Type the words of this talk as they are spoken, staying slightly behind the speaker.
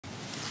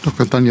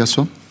Dr. Tan Yia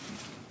Swam.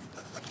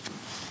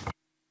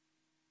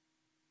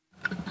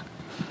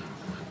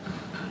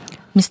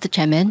 Mr.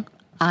 Chairman,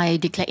 I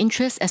declare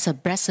interest as a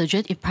breast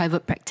surgeon in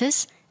private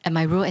practice and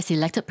my role as the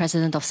elected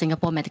president of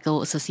Singapore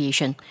Medical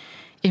Association.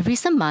 In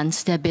recent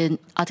months, there have been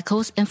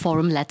articles and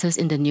forum letters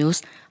in the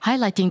news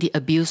highlighting the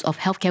abuse of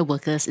healthcare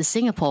workers in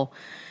Singapore.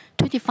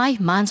 25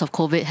 months of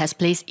COVID has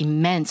placed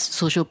immense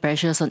social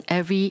pressures on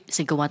every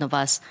single one of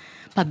us.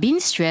 But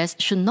being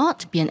stressed should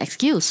not be an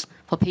excuse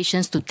for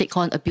patients to take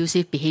on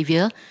abusive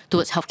behavior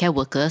towards healthcare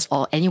workers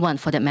or anyone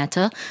for that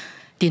matter.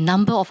 The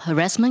number of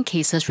harassment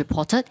cases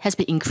reported has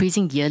been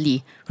increasing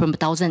yearly from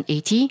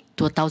 1,080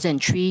 to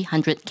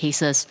 1,300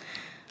 cases.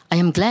 I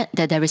am glad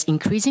that there is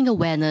increasing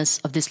awareness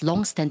of this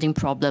long-standing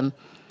problem.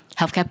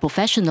 Healthcare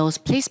professionals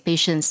place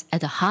patients at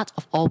the heart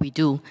of all we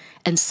do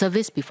and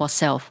service before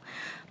self.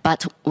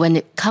 But when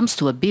it comes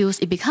to abuse,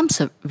 it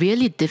becomes a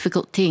really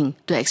difficult thing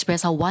to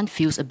express how one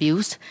feels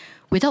abused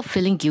without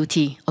feeling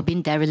guilty or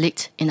being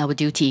derelict in our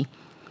duty.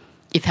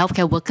 If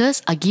healthcare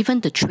workers are given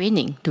the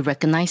training to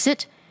recognize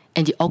it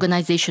and the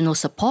organizational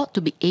support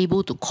to be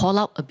able to call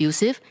out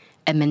abusive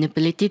and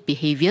manipulative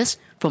behaviors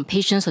from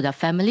patients or their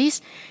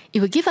families,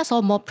 it will give us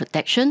all more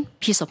protection,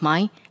 peace of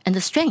mind, and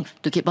the strength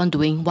to keep on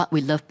doing what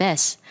we love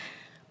best.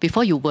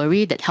 Before you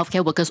worry that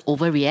healthcare workers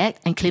overreact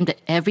and claim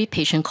that every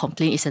patient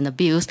complaint is an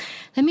abuse,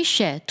 let me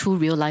share two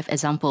real-life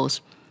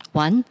examples.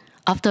 One,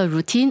 after a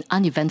routine,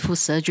 uneventful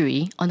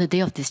surgery on the day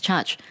of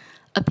discharge,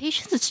 a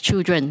patient's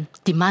children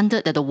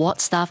demanded that the ward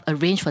staff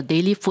arrange for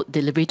daily food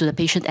delivery to the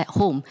patient at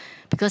home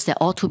because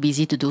they're all too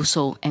busy to do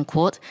so, and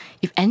quote,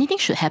 "If anything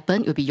should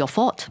happen, it will be your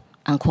fault,"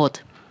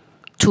 unquote.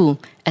 Two,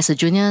 as a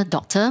junior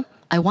doctor,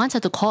 I once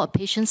had to call a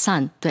patient's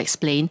son to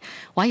explain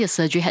why a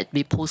surgery had to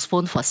be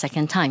postponed for a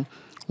second time,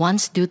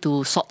 once due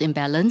to salt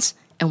imbalance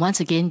and once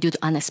again due to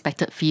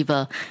unexpected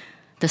fever.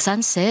 The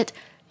son said,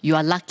 "You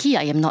are lucky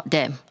I am not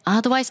there.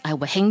 Otherwise, I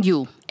will hang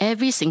you,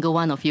 every single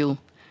one of you."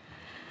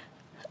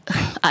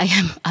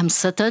 I'm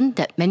certain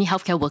that many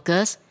healthcare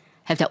workers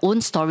have their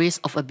own stories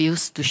of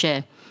abuse to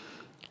share.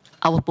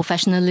 Our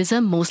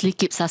professionalism mostly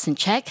keeps us in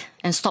check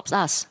and stops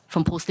us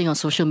from posting on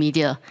social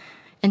media.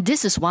 And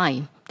this is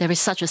why there is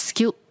such a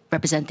skewed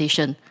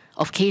representation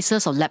of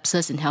cases of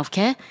lapses in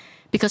healthcare,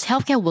 because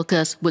healthcare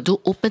workers would do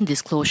open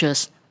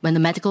disclosures when the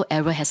medical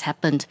error has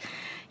happened.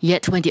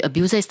 Yet when the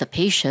abuser is the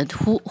patient,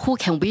 who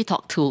can we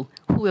talk to?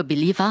 Who will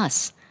believe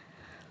us?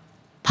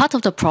 Part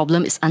of the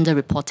problem is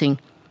underreporting.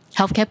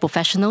 Healthcare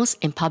professionals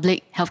in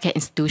public healthcare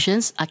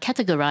institutions are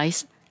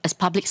categorized as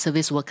public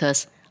service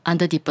workers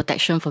under the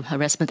Protection from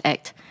Harassment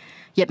Act.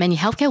 Yet many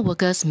healthcare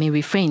workers may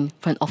refrain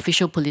from an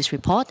official police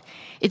report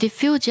if they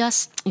feel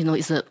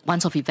it's a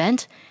once-off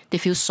event, they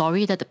feel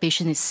sorry that the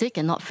patient is sick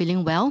and not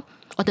feeling well,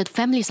 or that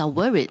families are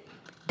worried,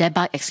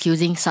 thereby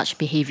excusing such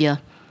behavior.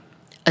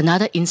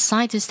 Another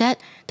insight is that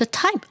the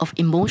type of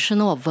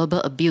emotional or verbal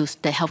abuse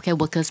that healthcare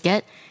workers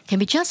get can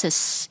be just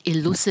as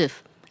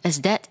elusive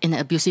as that in an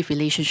abusive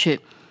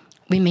relationship.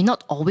 We may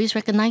not always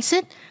recognize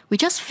it, we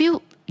just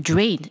feel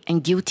drained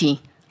and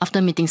guilty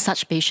after meeting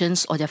such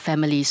patients or their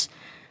families.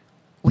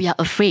 We are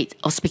afraid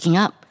of speaking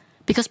up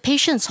because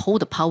patients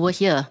hold the power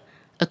here.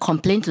 A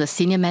complaint to the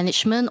senior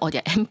management or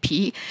their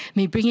MP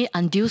may bring in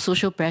undue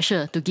social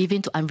pressure to give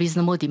in to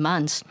unreasonable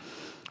demands.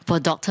 For a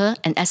doctor,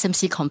 an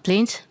SMC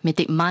complaint may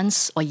take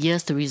months or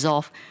years to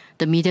resolve.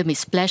 The media may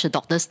splash a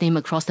doctor's name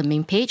across the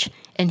main page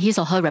and his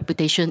or her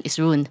reputation is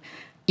ruined,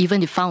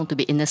 even if found to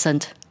be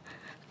innocent.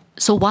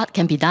 So what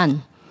can be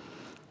done?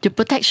 The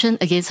Protection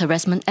Against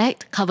Harassment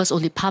Act covers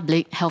only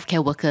public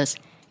healthcare workers.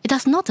 It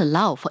does not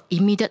allow for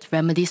immediate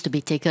remedies to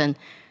be taken.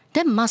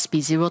 There must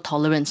be zero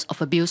tolerance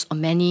of abuse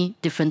on many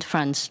different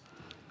fronts.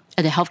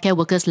 At the healthcare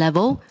workers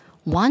level,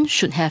 one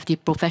should have the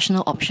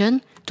professional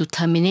option to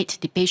terminate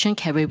the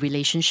patient-carer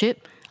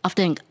relationship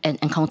after an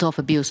encounter of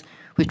abuse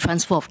with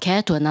transfer of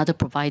care to another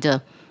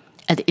provider.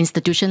 At the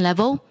institution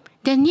level,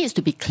 there needs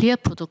to be clear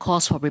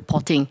protocols for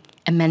reporting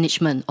and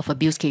management of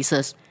abuse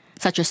cases,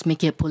 such as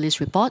making a police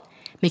report,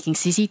 making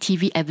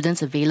CCTV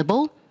evidence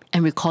available,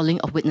 and recalling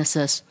of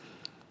witnesses.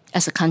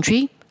 As a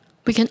country,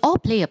 we can all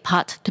play a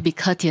part to be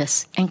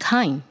courteous and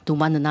kind to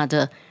one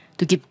another,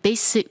 to give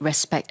basic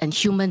respect and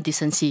human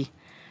decency.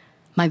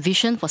 My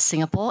vision for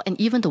Singapore and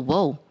even the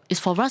world is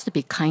for us to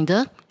be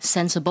kinder,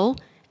 sensible,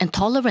 and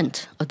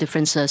tolerant of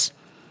differences.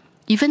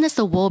 Even as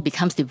the world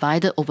becomes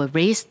divided over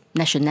race,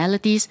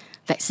 nationalities,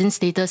 vaccine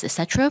status,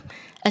 etc.,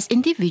 as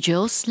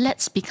individuals,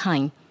 let's be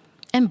kind.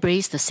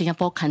 Embrace the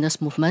Singapore Kindness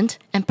Movement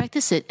and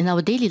practice it in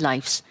our daily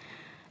lives.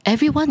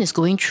 Everyone is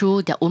going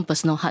through their own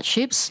personal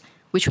hardships,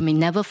 which we may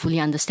never fully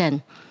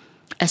understand.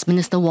 As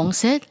Minister Wong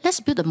said, let's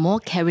build a more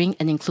caring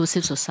and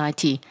inclusive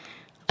society.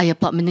 I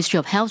applaud Ministry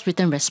of Health's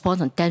written response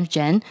on 10th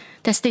Jan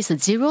that states a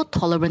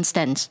zero-tolerance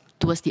stance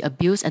towards the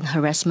abuse and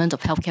harassment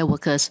of healthcare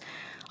workers.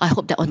 I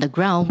hope that on the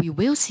ground, we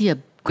will see a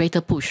greater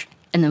push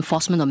and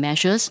enforcement of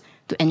measures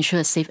to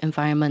ensure a safe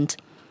environment.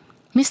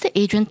 Mr.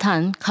 Adrian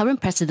Tan,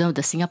 current president of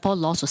the Singapore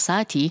Law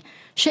Society,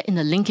 shared in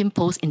a LinkedIn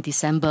post in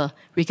December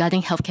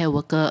regarding healthcare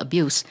worker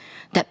abuse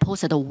that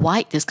posed at a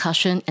wide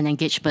discussion and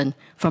engagement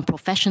from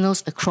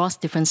professionals across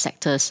different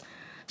sectors.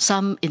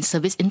 Some in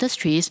service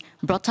industries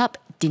brought up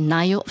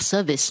denial of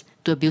service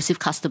to abusive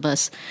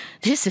customers.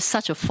 This is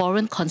such a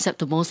foreign concept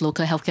to most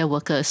local healthcare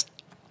workers.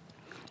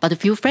 But a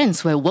few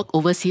friends who have worked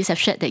overseas have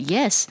shared that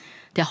yes,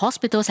 their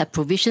hospitals have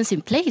provisions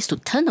in place to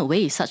turn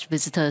away such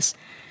visitors.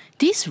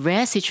 These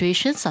rare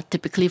situations are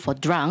typically for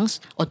drunks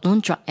or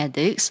known drug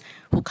addicts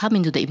who come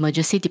into the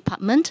emergency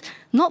department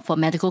not for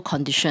medical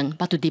condition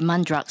but to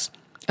demand drugs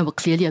and were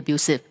clearly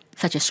abusive,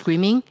 such as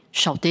screaming,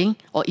 shouting,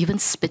 or even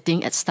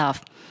spitting at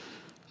staff.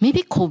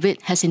 Maybe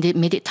COVID has indeed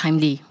made it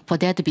timely for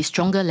there to be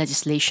stronger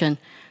legislation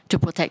to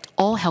protect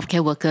all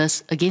healthcare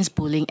workers against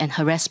bullying and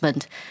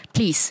harassment.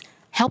 Please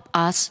help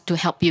us to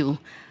help you.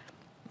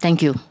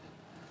 Thank you.